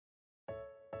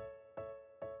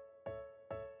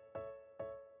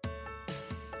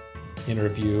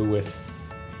interview with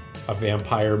a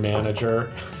vampire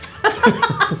manager,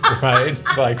 right?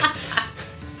 Like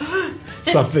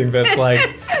something that's like,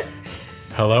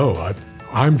 hello,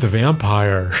 I'm the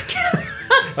vampire.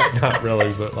 Like, not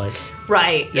really, but like,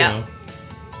 right, yeah.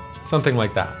 Something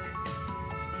like that.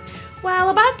 Well,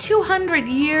 about 200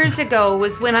 years ago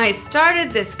was when I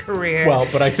started this career. Well,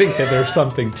 but I think that there's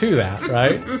something to that,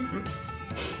 right?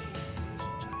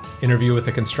 Interview with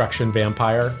a construction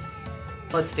vampire.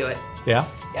 Let's do it. Yeah?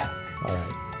 Yeah. All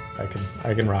right.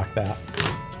 I can rock that.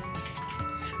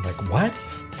 I'm like, what?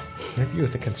 Interview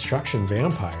with a construction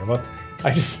vampire? Well,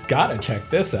 I just gotta check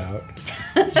this out.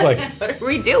 It's like, what are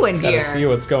we doing gotta here? see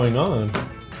what's going on.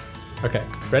 Okay,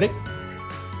 ready?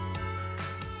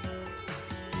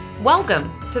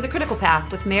 Welcome to The Critical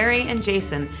Path with Mary and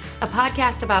Jason, a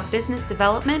podcast about business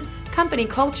development, company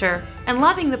culture, and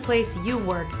loving the place you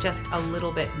work just a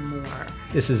little bit more.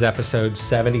 This is episode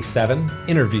 77,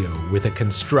 Interview with a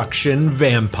Construction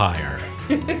Vampire.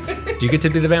 Do you get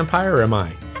to be the vampire or am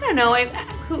I? I don't know.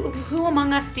 Who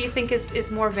among us do you think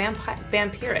is more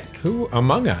vampiric? Who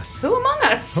among us? Who among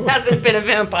us hasn't been a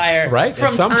vampire right? From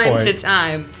At some time point. to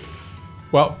time?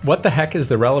 Well, what the heck is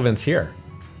the relevance here?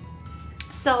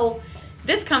 So,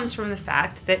 this comes from the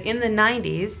fact that in the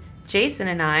 90s, Jason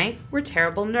and I were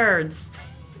terrible nerds.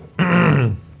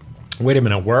 Wait a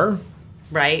minute, were?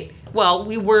 Right? Well,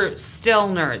 we were still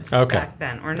nerds back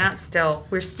then. Or not still.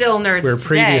 We're still nerds We were today.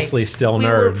 previously still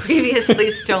nerds. We were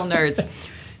previously still nerds.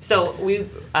 So, we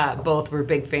both were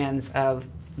big fans of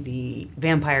the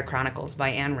Vampire Chronicles by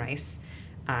Anne Rice,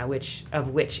 which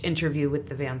Interview with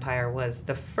the Vampire was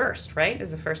the first, right? Is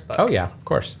the first book. Oh, yeah, of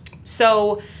course.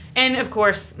 So, and of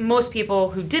course, most people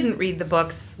who didn't read the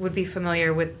books would be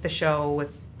familiar with the show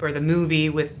or the movie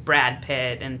with Brad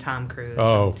Pitt and Tom Cruise.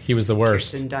 Oh, he was the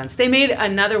worst. Kirsten Dunst. They made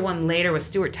another one later with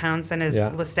Stuart Townsend as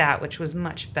Lestat, which was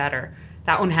much better.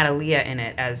 That one had Aaliyah in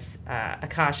it as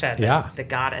Akasha, the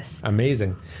goddess.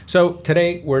 Amazing. So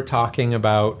today we're talking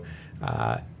about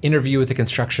Interview with a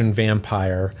Construction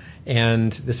Vampire,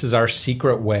 and this is our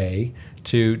secret way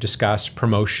to discuss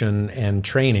promotion and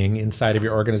training inside of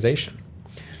your organization.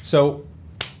 So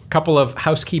a couple of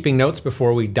housekeeping notes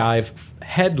before we dive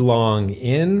headlong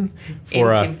into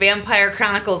Vampire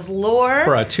Chronicles lore.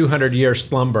 For a 200-year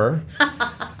slumber.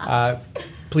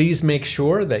 Please make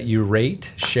sure that you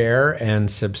rate, share, and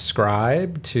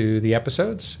subscribe to the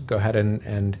episodes. Go ahead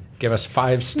and give us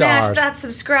 5 stars. Smash that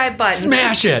subscribe button.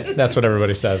 Smash it! That's what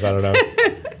everybody says. I don't know.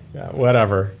 Yeah,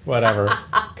 whatever.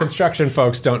 Construction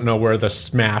folks don't know where the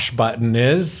smash button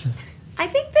is. I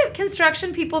think that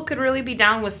construction people could really be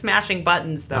down with smashing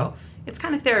buttons, though. It's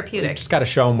kind of therapeutic. You just got to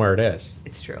show them where it is.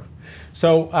 It's true.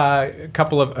 So a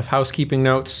couple of housekeeping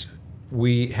notes.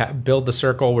 We have Build the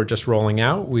Circle. We're just rolling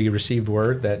out. We received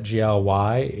word that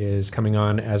GLY is coming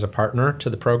on as a partner to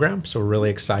the program, so we're really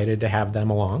excited to have them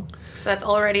along. So that's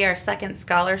already our second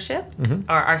scholarship,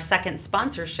 or our second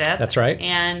sponsorship. That's right.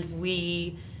 And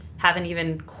we haven't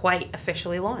even quite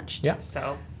officially launched. Yeah.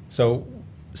 So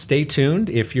stay tuned.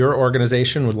 If your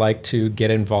organization would like to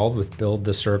get involved with Build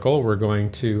the Circle, we're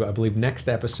going to, I believe, next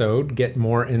episode, get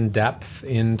more in depth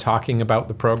in talking about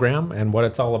the program and what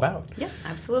it's all about. Yeah,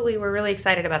 absolutely. We're really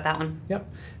excited about that one. Yep.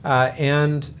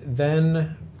 And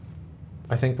then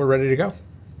I think we're ready to go.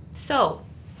 So,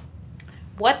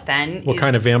 what then? What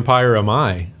kind of vampire am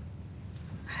I?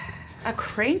 A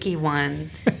cranky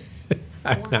one.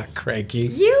 I'm not cranky.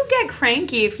 You get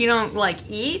cranky if you don't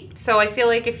eat. So I feel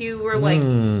like if you were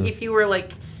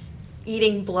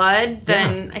eating blood,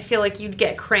 then I feel like you'd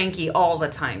get cranky all the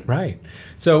time. Right.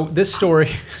 So this story,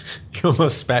 you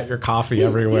almost spat your coffee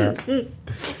everywhere.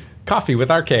 Coffee with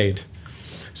Arcade.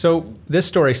 So this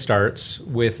story starts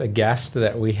with a guest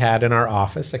that we had in our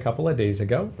office a couple of days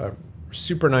ago. A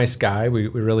super nice guy. We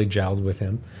really gelled with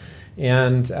him.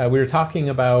 And we were talking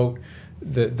about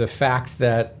the fact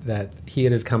that he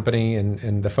and his company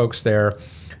and the folks there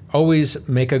always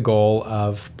make a goal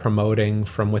of promoting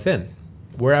from within,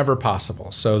 wherever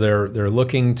possible. So they're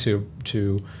looking to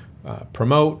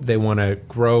promote, they want to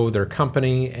grow their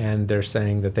company, and they're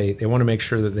saying that they want to make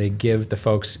sure that they give the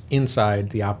folks inside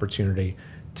the opportunity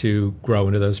to grow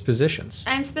into those positions.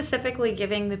 And specifically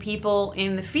giving the people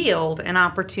in the field an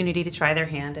opportunity to try their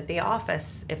hand at the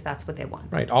office if that's what they want.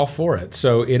 Right, all for it.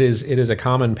 So it is a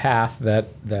common path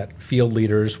that field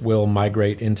leaders will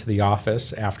migrate into the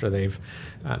office after they've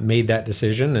made that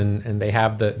decision and they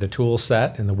have the tool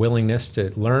set and the willingness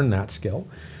to learn that skill.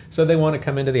 So they want to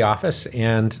come into the office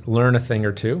and learn a thing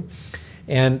or two.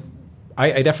 And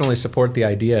I definitely support the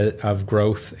idea of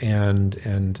growth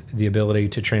and the ability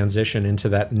to transition into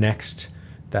that next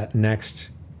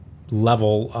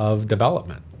level of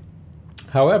development.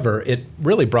 However, it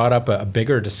really brought up a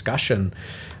bigger discussion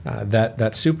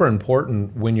that's super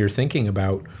important when you're thinking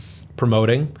about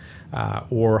promoting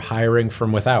or hiring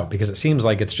from without, because it seems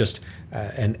like it's just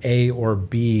an A or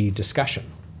B discussion.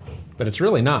 But it's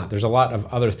really not. There's a lot of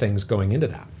other things going into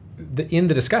that. In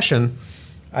the discussion,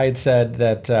 I had said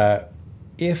that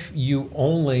if you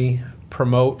only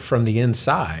promote from the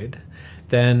inside,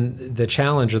 then the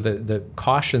challenge or the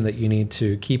caution that you need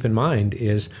to keep in mind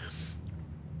is,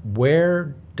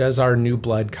 where does our new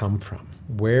blood come from?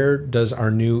 Where does our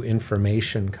new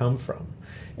information come from?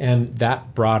 And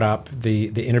that brought up the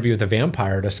interview with the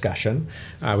vampire discussion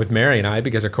with Mary and I,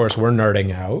 because of course we're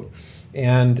nerding out.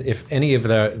 And if any of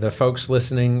the folks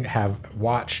listening have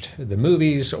watched the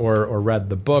movies or read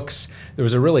the books, there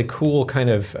was a really cool kind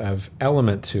of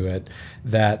element to it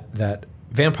that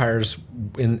vampires,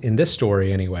 in this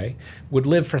story anyway, would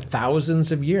live for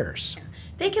thousands of years.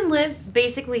 They can live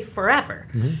basically forever.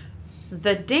 Mm-hmm.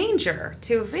 The danger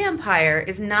to a vampire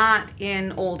is not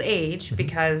in old age,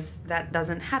 because that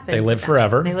doesn't happen. They live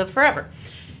forever. They live forever.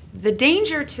 The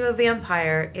danger to a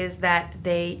vampire is that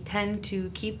they tend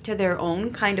to keep to their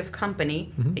own kind of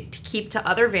company, to keep to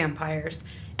other vampires.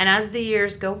 And as the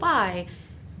years go by,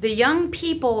 the young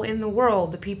people in the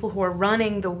world, the people who are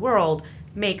running the world,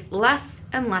 make less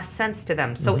and less sense to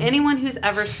them. So anyone who's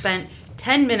ever spent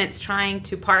 10 minutes trying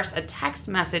to parse a text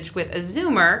message with a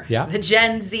Zoomer, the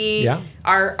Gen Z,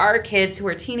 our kids who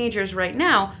are teenagers right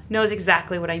now, knows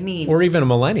exactly what I mean. Or even a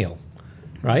millennial,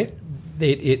 right?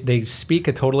 They speak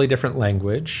a totally different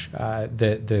language.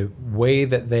 The way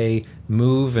that they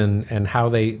move and how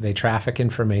they traffic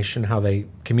information, how they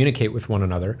communicate with one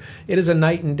another, it is a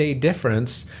night and day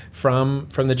difference from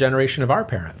the generation of our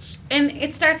parents. And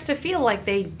it starts to feel like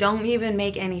they don't even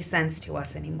make any sense to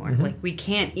us anymore. Like we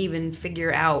can't even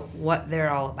figure out what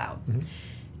they're all about.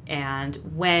 And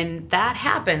when that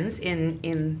happens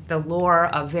in the lore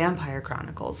of Vampire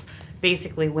Chronicles,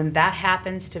 basically when that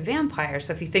happens to vampires,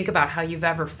 so if you think about how you've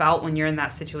ever felt when you're in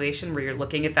that situation where you're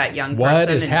looking at that young person,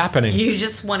 what is happening? You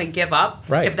just want to give up.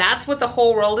 Right. If that's what the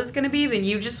whole world is going to be, then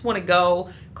you just want to go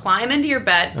climb into your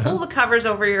bed, pull the covers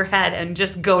over your head, and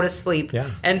just go to sleep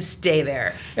and stay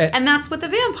there. And that's what the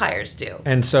vampires do.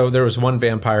 And so there was one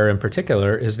vampire in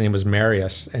particular. His name was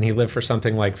Marius, and he lived for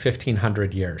something like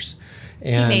 1,500 years.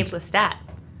 And he made Lestat.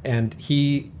 And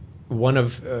one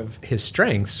of his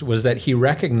strengths was that he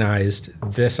recognized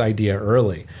this idea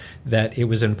early, that it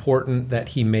was important that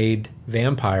he made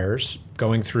vampires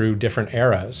going through different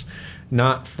eras,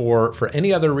 not for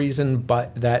any other reason,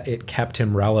 but that it kept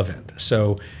him relevant.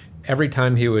 So every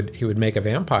time he would make a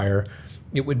vampire,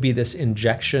 it would be this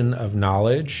injection of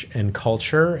knowledge and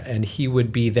culture, and he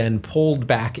would be then pulled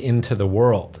back into the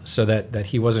world so that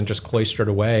he wasn't just cloistered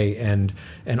away and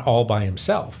all by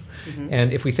himself.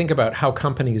 And if we think about how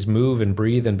companies move and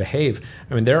breathe and behave,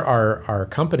 I mean, there are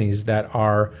companies that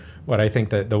are, what I think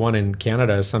that the one in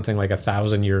Canada is something like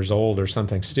 1,000 years old or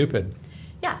something stupid.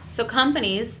 Yeah, so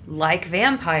companies like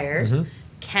vampires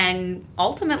can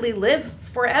ultimately live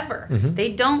forever. They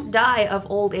don't die of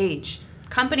old age.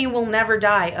 Company will never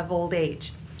die of old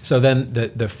age. So then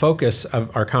the focus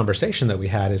of our conversation that we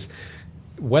had is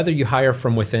whether you hire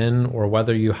from within or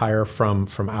whether you hire from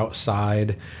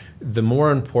outside, the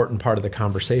more important part of the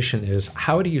conversation is,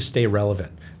 how do you stay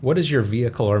relevant? What is your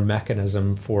vehicle or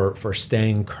mechanism for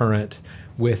staying current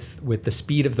with the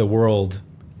speed of the world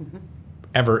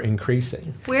ever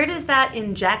increasing? Where does that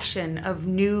injection of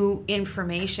new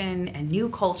information and new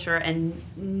culture and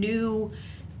new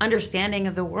understanding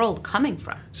of the world coming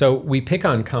from? So we pick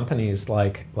on companies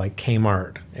like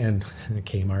Kmart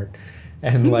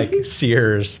and like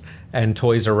Sears and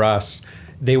Toys R Us.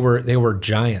 They were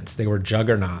giants. They were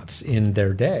juggernauts in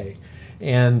their day.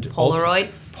 And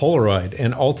Polaroid.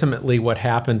 And ultimately what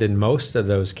happened in most of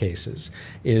those cases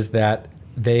is that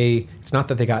it's not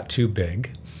that they got too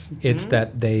big. It's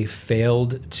that they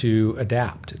failed to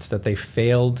adapt. It's that they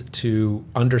failed to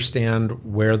understand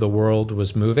where the world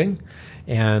was moving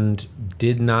and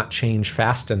did not change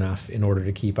fast enough in order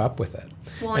to keep up with it.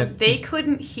 Well, and they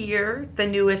couldn't hear the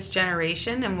newest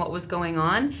generation and what was going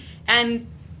on, and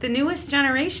the newest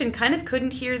generation kind of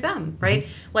couldn't hear them, right?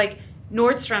 Like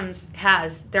Nordstrom's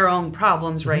has their own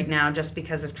problems right now just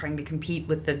because of trying to compete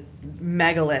with the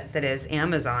megalith that is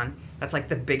Amazon. That's like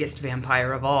the biggest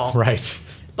vampire of all. Right.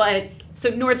 But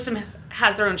so Nordstrom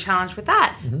has their own challenge with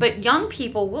that. But young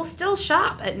people will still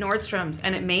shop at Nordstrom's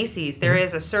and at Macy's. There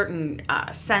is a certain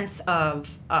sense of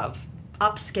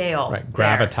upscale. Right,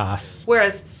 there. gravitas.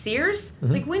 Whereas Sears,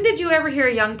 like when did you ever hear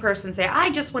a young person say,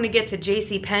 I just want to get to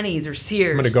JCPenney's or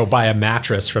Sears? I'm going to go buy a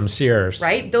mattress from Sears.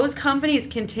 Right? Those companies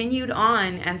continued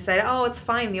on and said, oh, it's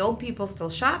fine. The old people still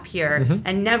shop here,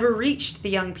 and never reached the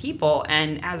young people.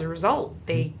 And as a result,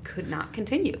 they could not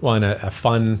continue. Well, and a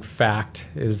fun fact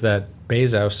is that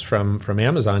Bezos from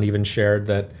Amazon even shared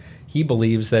that he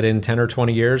believes that in 10 or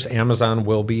 20 years, Amazon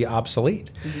will be obsolete.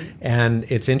 And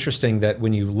it's interesting that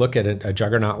when you look at a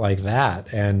juggernaut like that,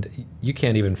 and you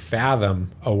can't even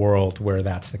fathom a world where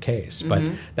that's the case. But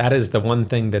that is the one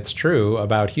thing that's true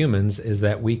about humans, is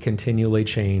that we continually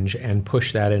change and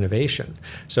push that innovation.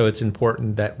 So it's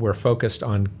important that we're focused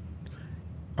on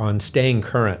staying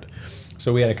current.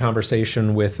 So we had a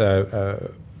conversation with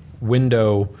a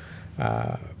window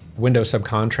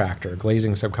subcontractor,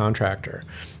 glazing subcontractor.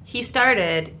 He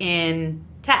started in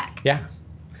tech. Yeah.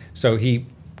 So he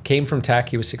came from tech.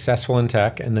 He was successful in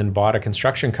tech, and then bought a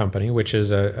construction company, which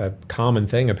is a common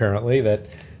thing apparently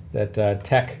that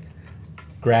tech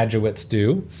graduates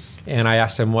do. And I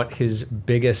asked him what his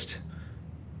biggest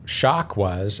shock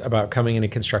was about coming into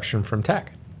construction from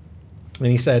tech. And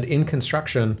he said, in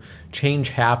construction, change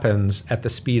happens at the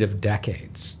speed of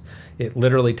decades. It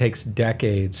literally takes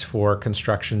decades for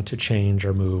construction to change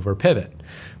or move or pivot.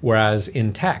 Whereas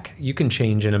in tech, you can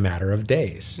change in a matter of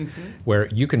days, where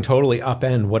you can totally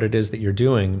upend what it is that you're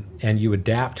doing and you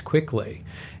adapt quickly.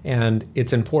 And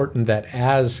it's important that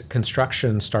as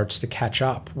construction starts to catch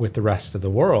up with the rest of the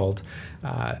world,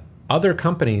 other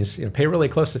companies pay really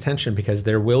close attention, because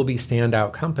there will be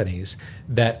standout companies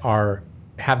that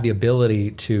have the ability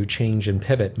to change and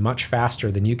pivot much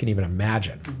faster than you can even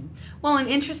imagine. Well, and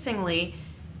interestingly,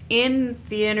 in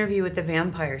the Interview with the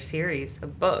Vampire series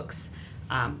of books,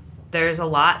 there's a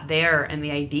lot there, and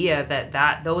the idea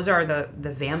that those are the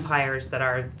vampires that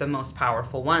are the most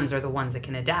powerful ones, are the ones that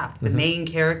can adapt. The main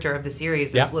character of the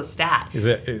series is Lestat. Is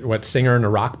it what, singer in a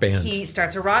rock band? He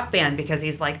starts a rock band because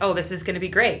he's like, oh, this is going to be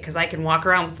great because I can walk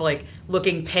around with like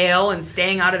looking pale and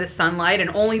staying out of the sunlight and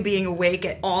only being awake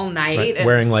all night. Right. And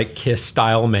wearing like Kiss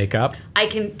style makeup. I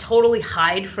can totally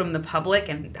hide from the public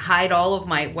and hide all of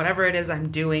my whatever it is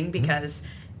I'm doing because,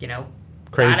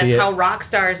 Crazy. that is how rock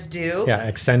stars do. Yeah,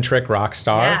 eccentric rock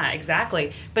star. Yeah,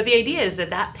 exactly. But the idea is that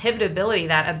pivotability,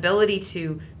 that ability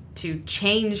to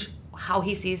change how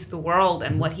he sees the world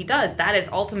and what he does, that is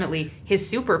ultimately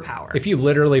his superpower. If you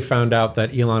literally found out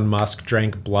that Elon Musk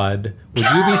drank blood, would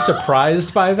you be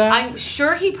surprised by that? I'm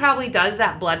sure he probably does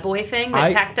that blood boy thing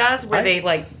that tech does, where they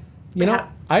like.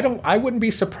 I wouldn't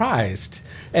be surprised.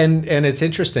 And it's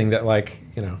interesting that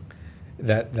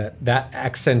that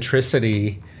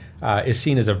eccentricity is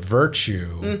seen as a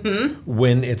virtue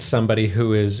when it's somebody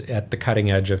who is at the cutting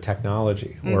edge of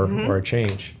technology or a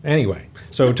change. Anyway,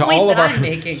 so to all of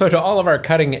our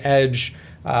cutting edge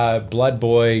blood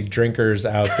boy drinkers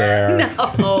out there,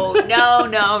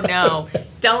 no,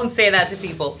 don't say that to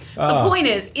people. The point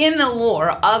is, in the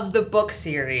lore of the book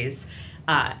series,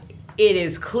 it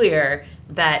is clear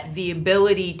that the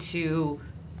ability to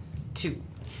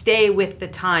stay with the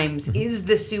times is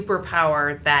the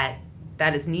superpower that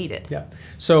is needed. Yeah.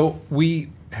 So we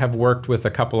have worked with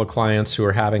a couple of clients who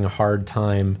are having a hard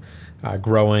time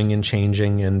growing and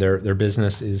changing, and their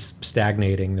business is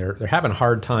stagnating. They're having a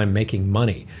hard time making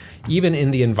money, even in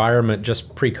the environment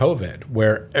just pre-COVID,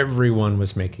 where everyone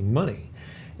was making money.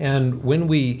 And when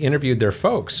we interviewed their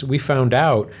folks, we found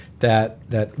out that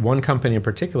one company in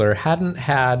particular hadn't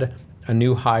had a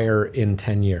new hire in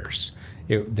 10 years.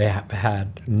 They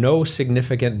had no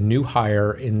significant new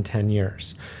hire in 10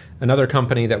 years. Another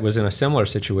company that was in a similar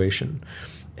situation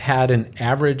had an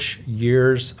average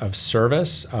years of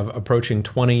service of approaching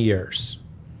 20 years.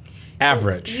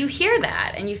 Average. So you hear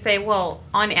that and you say, well,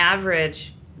 on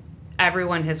average,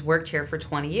 everyone has worked here for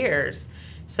 20 years.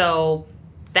 So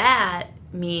that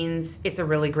means it's a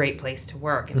really great place to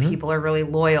work, and people are really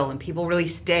loyal, and people really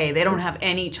stay. They don't have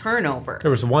any turnover.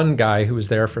 There was one guy who was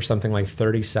there for something like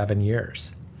 37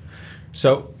 years.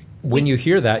 So when you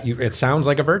hear that, it sounds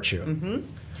like a virtue.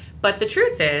 But the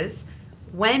truth is,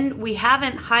 when we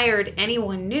haven't hired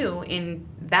anyone new in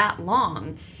that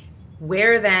long,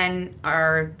 where then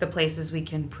are the places we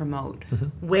can promote?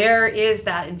 Where is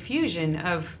that infusion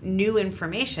of new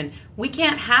information? We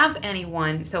can't have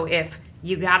anyone, so if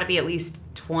you got to be at least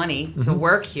 20 to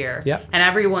work here, and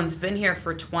everyone's been here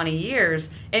for 20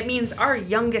 years, it means our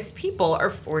youngest people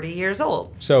are 40 years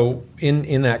old. So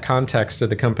in that context of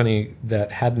the company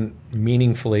that hadn't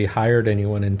meaningfully hired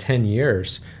anyone in 10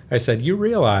 years, I said, you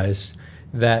realize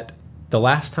that the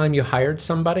last time you hired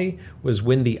somebody was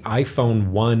when the iPhone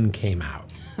 1 came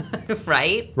out.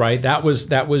 Right? Right. That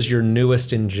was your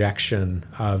newest injection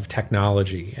of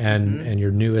technology and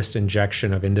your newest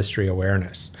injection of industry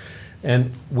awareness.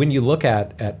 And when you look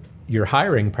at your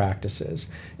hiring practices,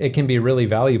 it can be really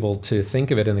valuable to think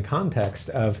of it in the context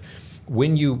of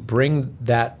when you bring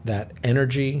that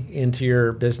energy into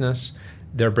your business,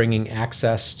 they're bringing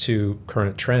access to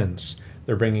current trends.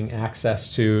 They're bringing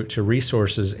access to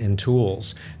resources and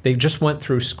tools. They just went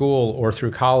through school or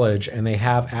through college, and they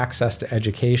have access to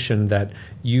education that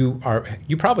you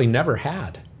probably never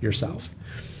had yourself.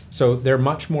 So they're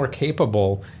much more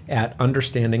capable at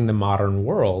understanding the modern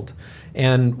world.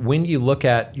 And when you look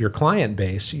at your client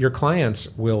base, your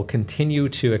clients will continue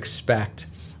to expect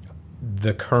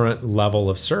the current level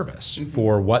of service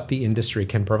for what the industry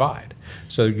can provide.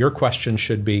 So your question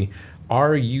should be,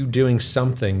 are you doing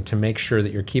something to make sure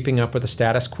that you're keeping up with the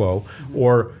status quo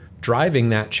or driving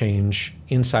that change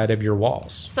inside of your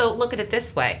walls? So look at it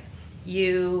this way.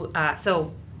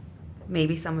 So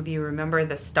maybe some of you remember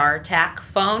the StarTAC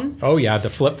phone. Oh yeah, the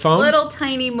flip phone. Little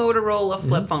tiny Motorola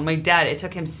flip phone. My dad, it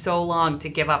took him so long to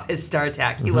give up his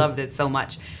StarTAC. He loved it so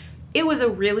much. It was a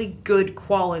really good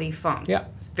quality phone. Yeah. It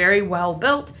was very well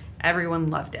built. Everyone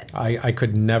loved it. I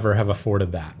could never have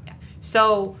afforded that.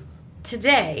 So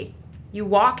today, you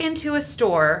walk into a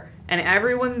store and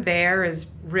everyone there is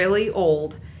really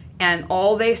old and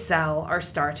all they sell are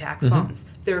StarTAC phones.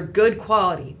 They're good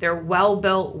quality. They're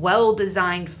well-built,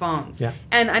 well-designed phones. Yeah.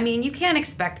 And, I mean, you can't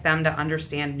expect them to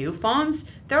understand new phones.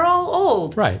 They're all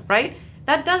old. Right.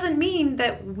 That doesn't mean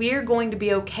that we're going to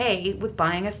be okay with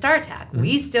buying a StarTAC.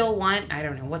 We still want, I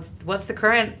don't know, what's the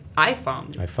current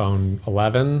iPhone? iPhone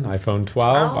 11, iPhone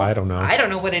 12, I don't know. I don't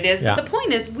know what it is. Yeah. But the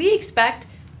point is, we expect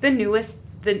the newest,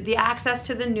 the access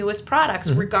to the newest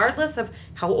products, regardless of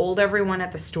how old everyone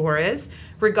at the store is,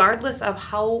 regardless of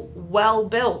how well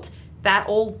built that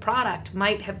old product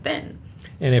might have been.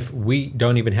 And if we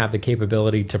don't even have the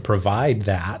capability to provide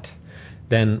that,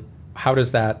 then how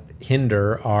does that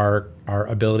hinder our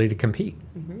ability to compete?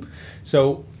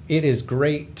 So it is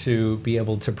great to be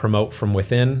able to promote from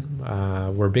within.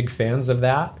 We're big fans of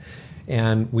that.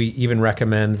 And we even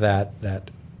recommend that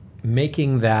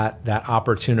making that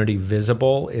opportunity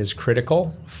visible is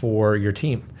critical for your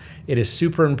team. It is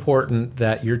super important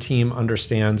that your team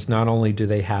understands not only do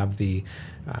they have the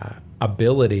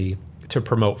ability to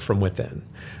promote from within,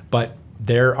 but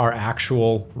there are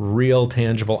actual, real,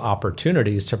 tangible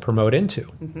opportunities to promote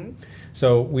into.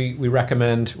 So we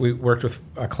recommend, we worked with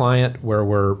a client where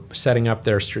we're setting up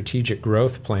their strategic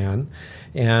growth plan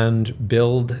and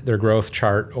build their growth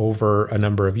chart over a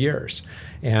number of years.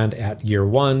 And at year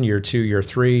 1, year 2, year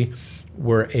 3,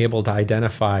 we're able to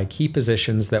identify key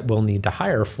positions that we'll need to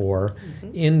hire for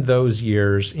in those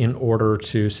years in order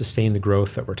to sustain the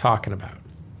growth that we're talking about.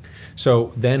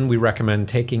 So then we recommend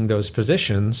taking those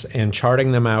positions and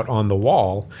charting them out on the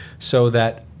wall so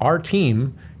that our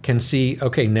team can see,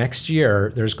 okay, next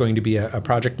year there's going to be a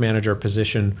project manager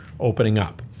position opening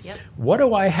up. Yep. What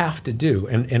do I have to do?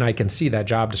 And I can see that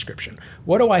job description.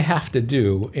 What do I have to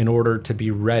do in order to be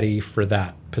ready for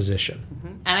that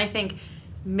position? And I think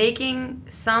making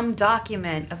some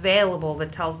document available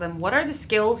that tells them what are the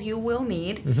skills you will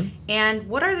need and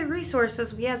what are the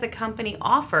resources we as a company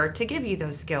offer to give you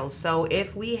those skills. So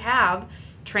if we have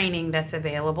training that's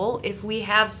available, if we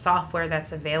have software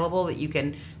that's available that you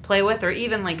can play with, or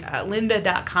even like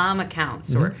lynda.com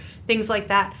accounts or things like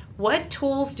that, what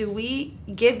tools do we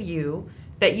give you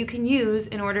that you can use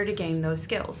in order to gain those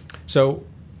skills? So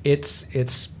it's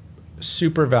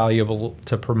super valuable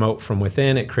to promote from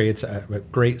within. It creates a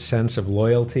great sense of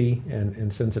loyalty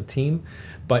and sense of team.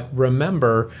 But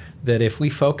remember that if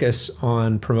we focus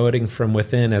on promoting from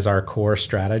within as our core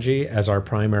strategy, as our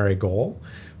primary goal,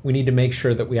 we need to make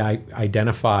sure that we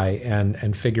identify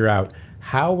and figure out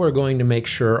how we're going to make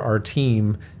sure our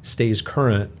team stays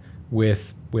current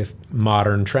with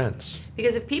modern trends.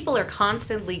 Because if people are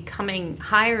constantly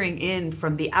hiring in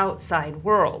from the outside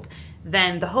world,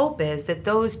 then the hope is that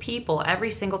those people,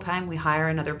 every single time we hire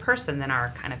another person, then our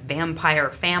kind of vampire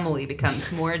family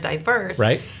becomes more diverse.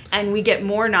 Right. And we get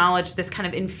more knowledge, this kind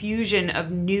of infusion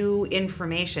of new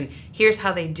information. Here's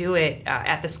how they do it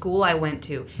at the school I went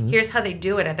to. Here's how they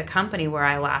do it at the company where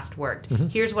I last worked.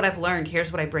 Here's what I've learned.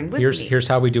 Here's what I bring with me. Here's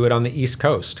how we do it on the East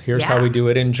Coast. Here's how we do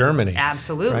it in Germany.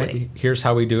 Absolutely. Right? Here's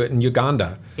how we do it in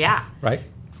Uganda. Yeah. Right?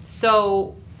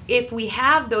 So if we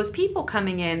have those people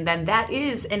coming in, then that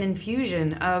is an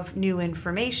infusion of new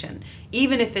information.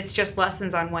 Even if it's just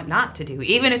lessons on what not to do.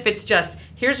 Even if it's just,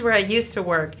 here's where I used to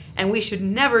work, and we should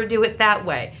never do it that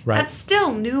way. Right. That's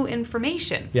still new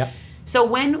information. Yeah. So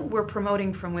when we're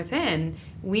promoting from within,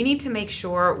 we need to make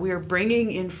sure we're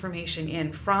bringing information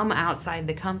in from outside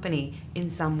the company in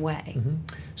some way.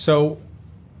 So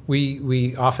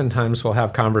we oftentimes will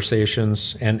have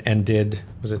conversations, and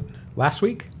was it last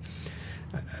week,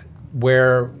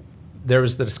 where there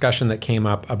was the discussion that came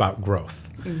up about growth.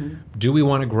 Do we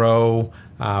want to grow?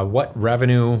 What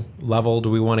revenue level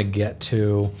do we want to get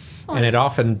to? And it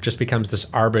often just becomes this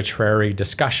arbitrary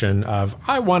discussion of,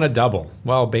 I want to double.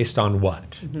 Well, based on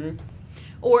what?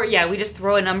 Or, we just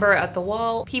throw a number at the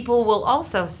wall. People will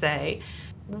also say,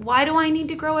 why do I need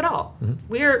to grow at all?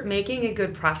 We're making a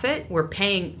good profit. We're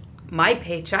paying my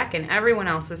paycheck and everyone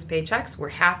else's paychecks. We're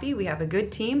happy. We have a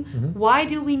good team. Why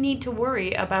do we need to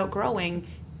worry about growing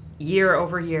year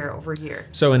over year over year?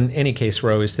 So in any case,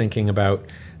 we're always thinking about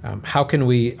how can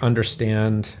we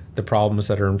understand the problems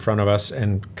that are in front of us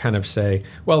and kind of say,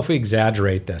 well, if we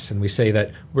exaggerate this and we say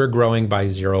that we're growing by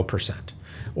 0%,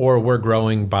 or we're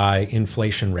growing by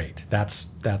inflation rate, that's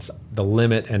the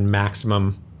limit and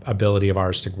maximum ability of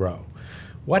ours to grow.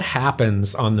 What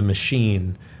happens on the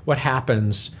machine? What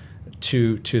happens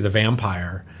to the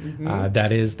vampire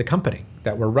that is the company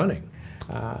that we're running?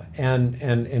 And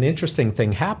an interesting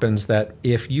thing happens that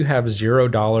if you have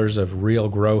 $0 of real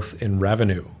growth in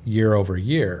revenue year over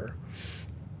year,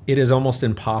 it is almost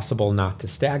impossible not to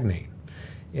stagnate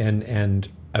and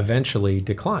eventually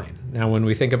decline. Now, when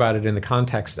we think about it in the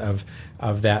context of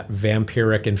that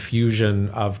vampiric infusion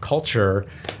of culture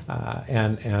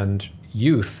and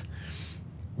youth,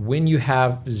 when you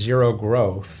have zero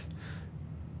growth,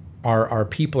 our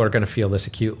people are going to feel this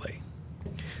acutely.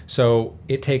 So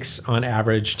it takes, on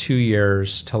average, 2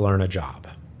 years to learn a job.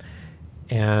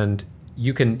 And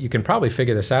you can probably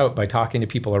figure this out by talking to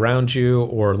people around you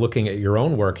or looking at your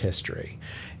own work history.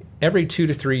 Every 2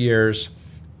 to 3 years,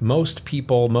 most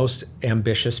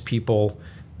ambitious people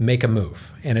make a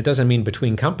move. And it doesn't mean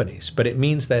between companies, but it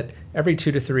means that every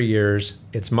 2 to 3 years,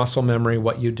 it's muscle memory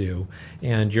what you do,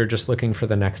 and you're just looking for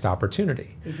the next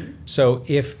opportunity. So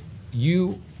if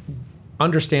you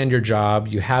understand your job,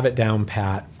 you have it down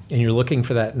pat, and you're looking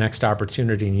for that next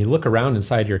opportunity, and you look around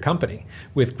inside your company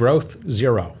with growth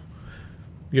 0,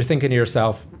 you're thinking to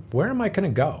yourself, where am I going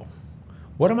to go?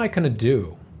 What am I going to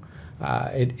do?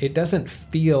 It doesn't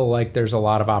feel like there's a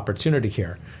lot of opportunity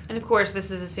here. And of course, this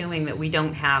is assuming that we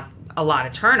don't have a lot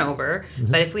of turnover.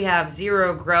 But if we have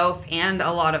 0 growth and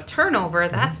a lot of turnover,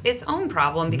 that's its own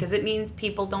problem because it means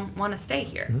people don't want to stay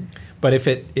here. But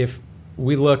if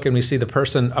we look and we see the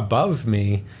person above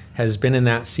me has been in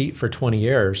that seat for 20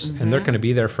 years and they're going to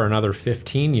be there for another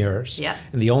 15 years.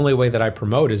 And the only way that I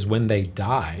promote is when they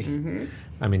die.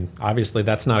 I mean, obviously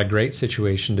that's not a great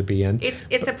situation to be in.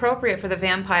 It's appropriate for the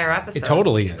vampire episode. It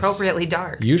totally is. Appropriately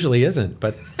dark. Usually isn't,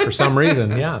 but for some reason,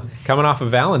 coming off of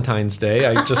Valentine's Day,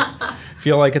 I just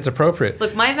feel like it's appropriate.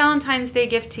 Look, my Valentine's Day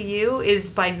gift to you is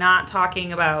by not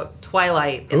talking about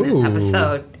Twilight in this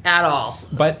episode at all.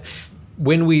 But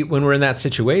when we're in that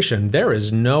situation, there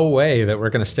is no way that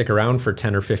we're going to stick around for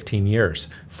 10 or 15 years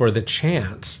for the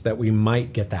chance that we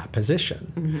might get that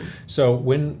position. So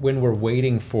when we're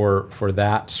waiting for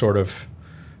that sort of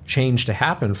change to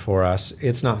happen for us,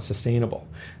 it's not sustainable.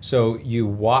 So you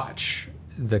watch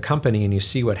the company and you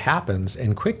see what happens,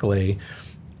 and quickly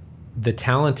the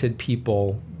talented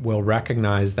people will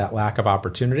recognize that lack of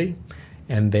opportunity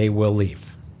and they will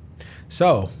leave.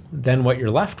 So then what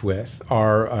you're left with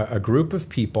are a group of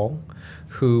people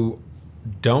who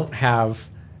don't have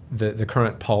the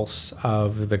current pulse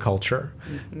of the culture,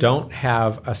 don't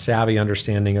have a savvy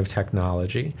understanding of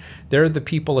technology. They're the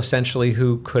people essentially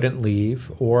who couldn't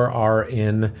leave or are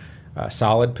in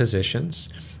solid positions,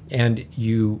 and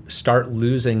you start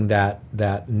losing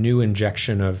that new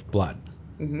injection of blood.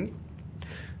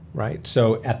 Right?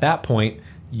 So at that point,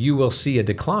 you will see a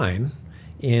decline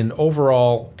in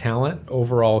overall talent,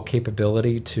 overall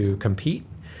capability to compete,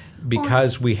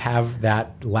 because we have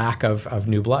that lack of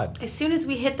new blood. As soon as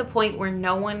we hit the point where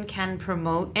no one can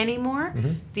promote anymore,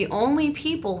 the only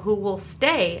people who will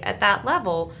stay at that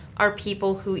level are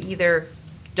people who either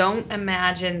don't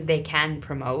imagine they can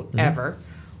promote ever,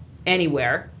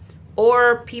 anywhere,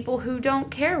 or people who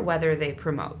don't care whether they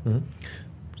promote.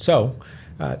 So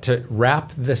to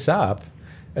wrap this up,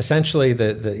 essentially,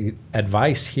 the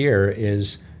advice here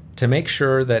is to make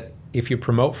sure that if you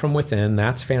promote from within,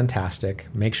 that's fantastic.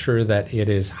 Make sure that it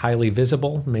is highly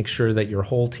visible. Make sure that your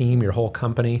whole team, your whole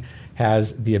company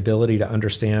has the ability to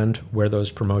understand where those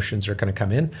promotions are going to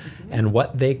come in and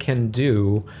what they can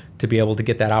do to be able to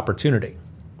get that opportunity.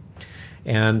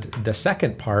 And the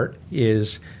second part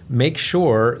is make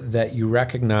sure that you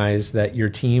recognize that your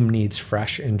team needs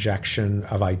fresh injection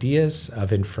of ideas,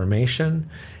 of information,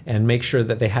 and make sure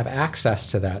that they have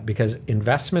access to that, because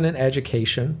investment in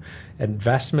education,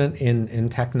 investment in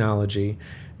technology,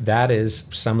 that is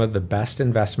some of the best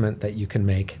investment that you can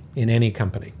make in any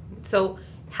company. So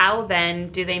how then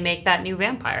do they make that new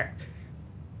vampire?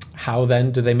 How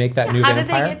then do they make that new How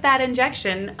vampire? do they get that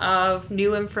injection of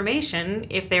new information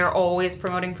if they're always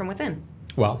promoting from within?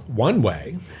 Well, one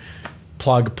way,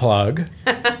 plug,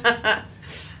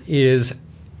 is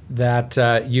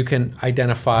that you can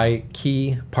identify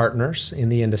key partners in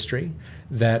the industry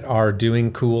that are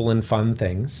doing cool and fun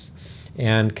things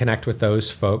and connect with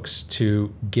those folks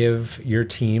to give your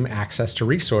team access to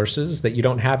resources that you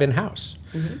don't have in-house.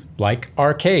 Mm-hmm. Like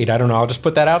Arcade. I don't know. I'll just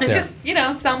put that out there. Just,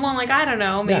 someone like, I don't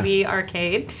know, maybe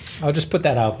Arcade. I'll just put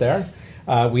that out there.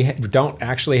 We don't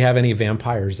actually have any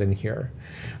vampires in here,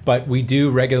 but we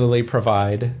do regularly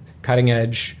provide cutting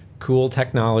edge, cool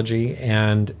technology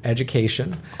and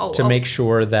education to make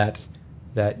sure that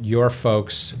your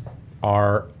folks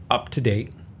are up to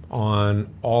date on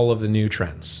all of the new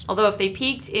trends. Although if they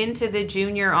peeked into the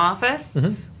junior office,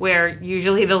 where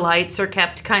usually the lights are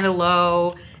kept kind of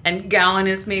low, and Gowan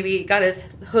has maybe got his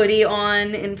hoodie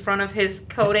on in front of his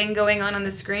coding going on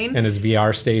the screen. And his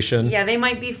VR station. Yeah, they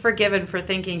might be forgiven for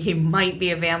thinking he might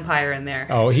be a vampire in there.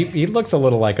 Oh, he looks a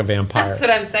little like a vampire. That's what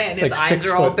I'm saying. His eyes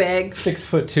are all big.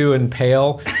 6'2" and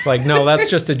pale. Like, no, that's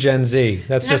just a Gen Z.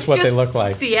 That's just what they look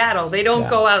like. Seattle. They don't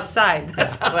go outside.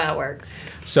 That's how that works.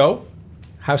 So,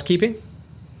 housekeeping?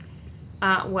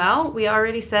 Well, we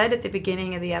already said at the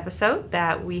beginning of the episode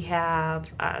that we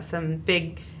have some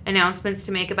big announcements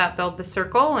to make about Build the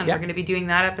Circle, and we're going to be doing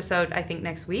that episode, I think,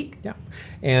 next week. Yeah,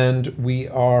 and we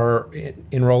are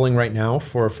enrolling right now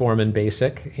for Foreman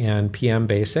Basic and PM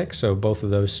Basic, so both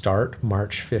of those start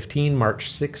March 15,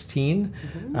 March 16.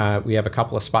 We have a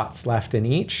couple of spots left in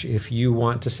each. If you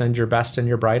want to send your best and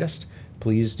your brightest,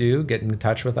 please do get in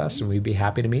touch with us, and we'd be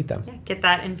happy to meet them. Yeah, get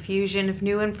that infusion of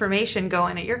new information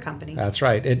going at your company. That's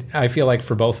right. I feel like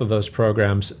for both of those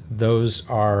programs, those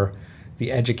are the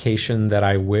education that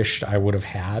I wished I would have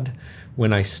had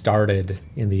when I started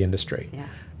in the industry. Yeah.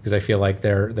 Because I feel like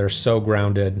they're so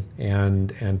grounded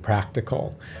and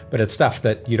practical, but it's stuff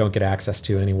that you don't get access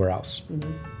to anywhere else.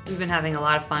 We've been having a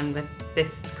lot of fun with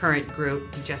this current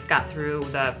group. We just got through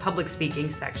the public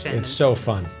speaking section. It's so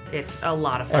fun. It's a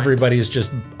lot of fun. Everybody's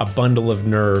just a bundle of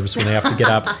nerves when they have to get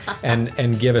up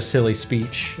and give a silly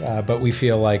speech. But we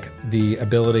feel like the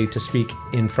ability to speak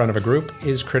in front of a group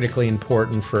is critically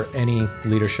important for any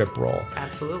leadership role.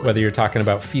 Absolutely. Whether you're talking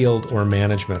about field or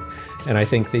management. And I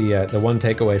think the one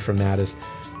takeaway from that is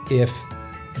if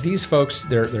these folks,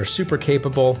 they're super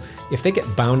capable, if they get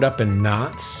bound up in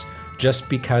knots just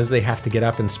because they have to get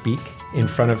up and speak in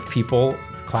front of people,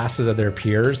 classes of their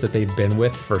peers that they've been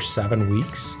with for 7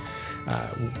 weeks,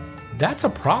 that's a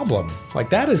problem. Like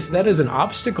that is an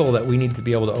obstacle that we need to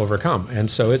be able to overcome.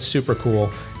 And so it's super cool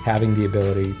having the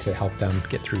ability to help them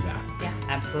get through that. Yeah,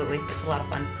 absolutely. It's a lot of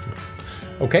fun.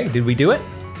 Okay, did we do it?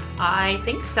 I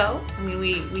think so. I mean,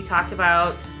 we talked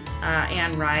about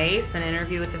Anne Rice, an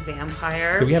interview with the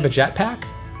vampire. Do we have a jetpack?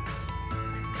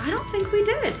 I don't think we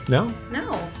did. No?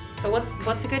 No. So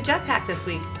what's a good jetpack this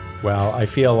week? Well, I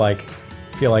feel like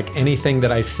anything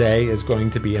that I say is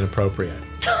going to be inappropriate.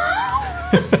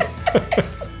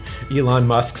 Elon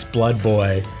Musk's Blood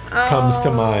Boy comes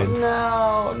to mind.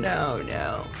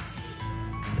 No.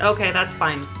 Okay, that's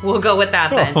fine. We'll go with that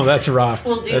then. Oh, that's rough.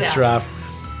 We'll do that. That's rough.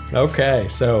 Okay,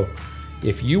 so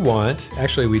if you want,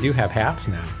 actually we do have hats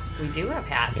now. We do have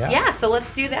hats. Yeah, so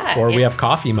let's do that. Or we have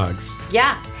coffee mugs.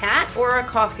 Yeah, hat or a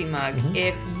coffee mug.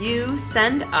 If you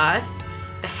send us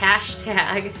the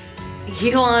hashtag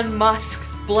Elon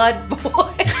Musk's Blood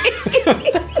Boy.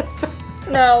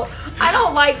 No, I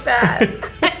don't like that.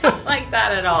 I don't like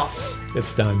that at all.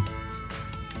 It's done.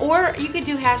 Or you could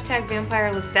do hashtag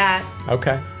Vampire Lestat.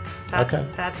 Okay.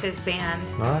 That's his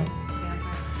band. All right. Vampire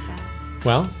Lestat.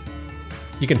 Well,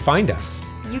 you can find us.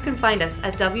 You can find us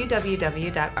at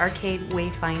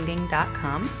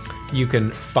www.arcadewayfinding.com. You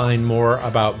can find more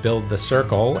about Build the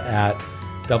Circle at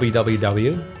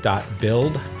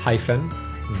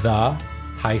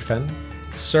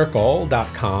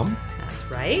www.build-the-circle.com.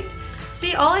 That's right.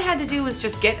 See, all I had to do was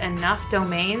just get enough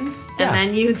domains, and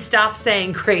then you'd stop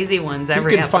saying crazy ones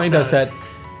every episode. You can find us at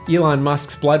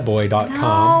elonmusksbloodboy.com.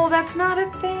 No, that's not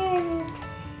a thing.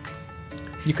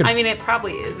 I mean, it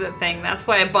probably is a thing. That's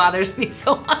why it bothers me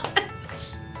so much.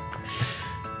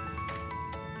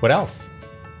 What else?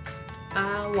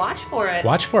 Watch for it.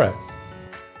 Watch for it.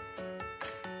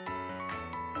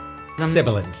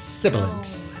 Sibilance. No,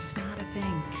 that's not a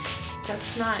thing.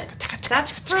 That's not.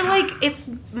 That's for like it's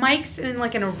mics in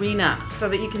like an arena so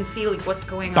that you can see like what's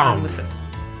going on with it.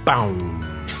 Boom.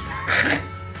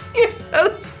 You're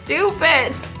so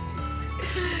stupid.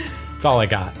 That's all I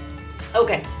got.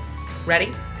 Okay,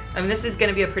 ready? I mean, this is going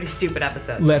to be a pretty stupid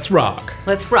episode. Let's rock.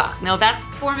 Let's rock. Now that's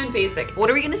Foreman Basic. What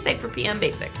are we going to say for PM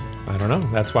Basic? I don't know.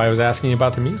 That's why I was asking you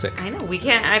about the music. I know we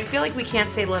can't. I feel like we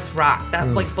can't say let's rock. That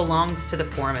like belongs to the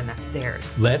Foreman. That's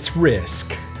theirs. Let's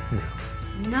risk.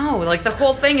 No, like the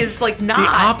whole thing is like not The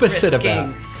opposite risking.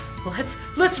 of that.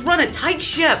 Let's run a tight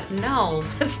ship. No,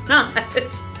 that's not.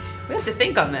 We have to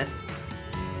think on this.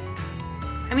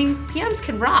 I mean, PMs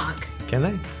can rock. Can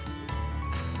they?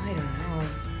 I don't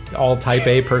know. All type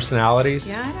A personalities?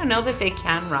 Yeah, I don't know that they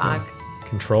can rock.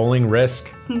 Controlling risk.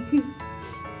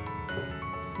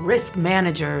 Risk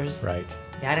managers. Right.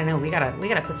 Yeah, I don't know. We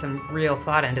gotta put some real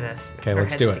thought into this. Okay, Put our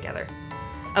let's do heads it. together.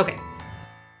 Okay.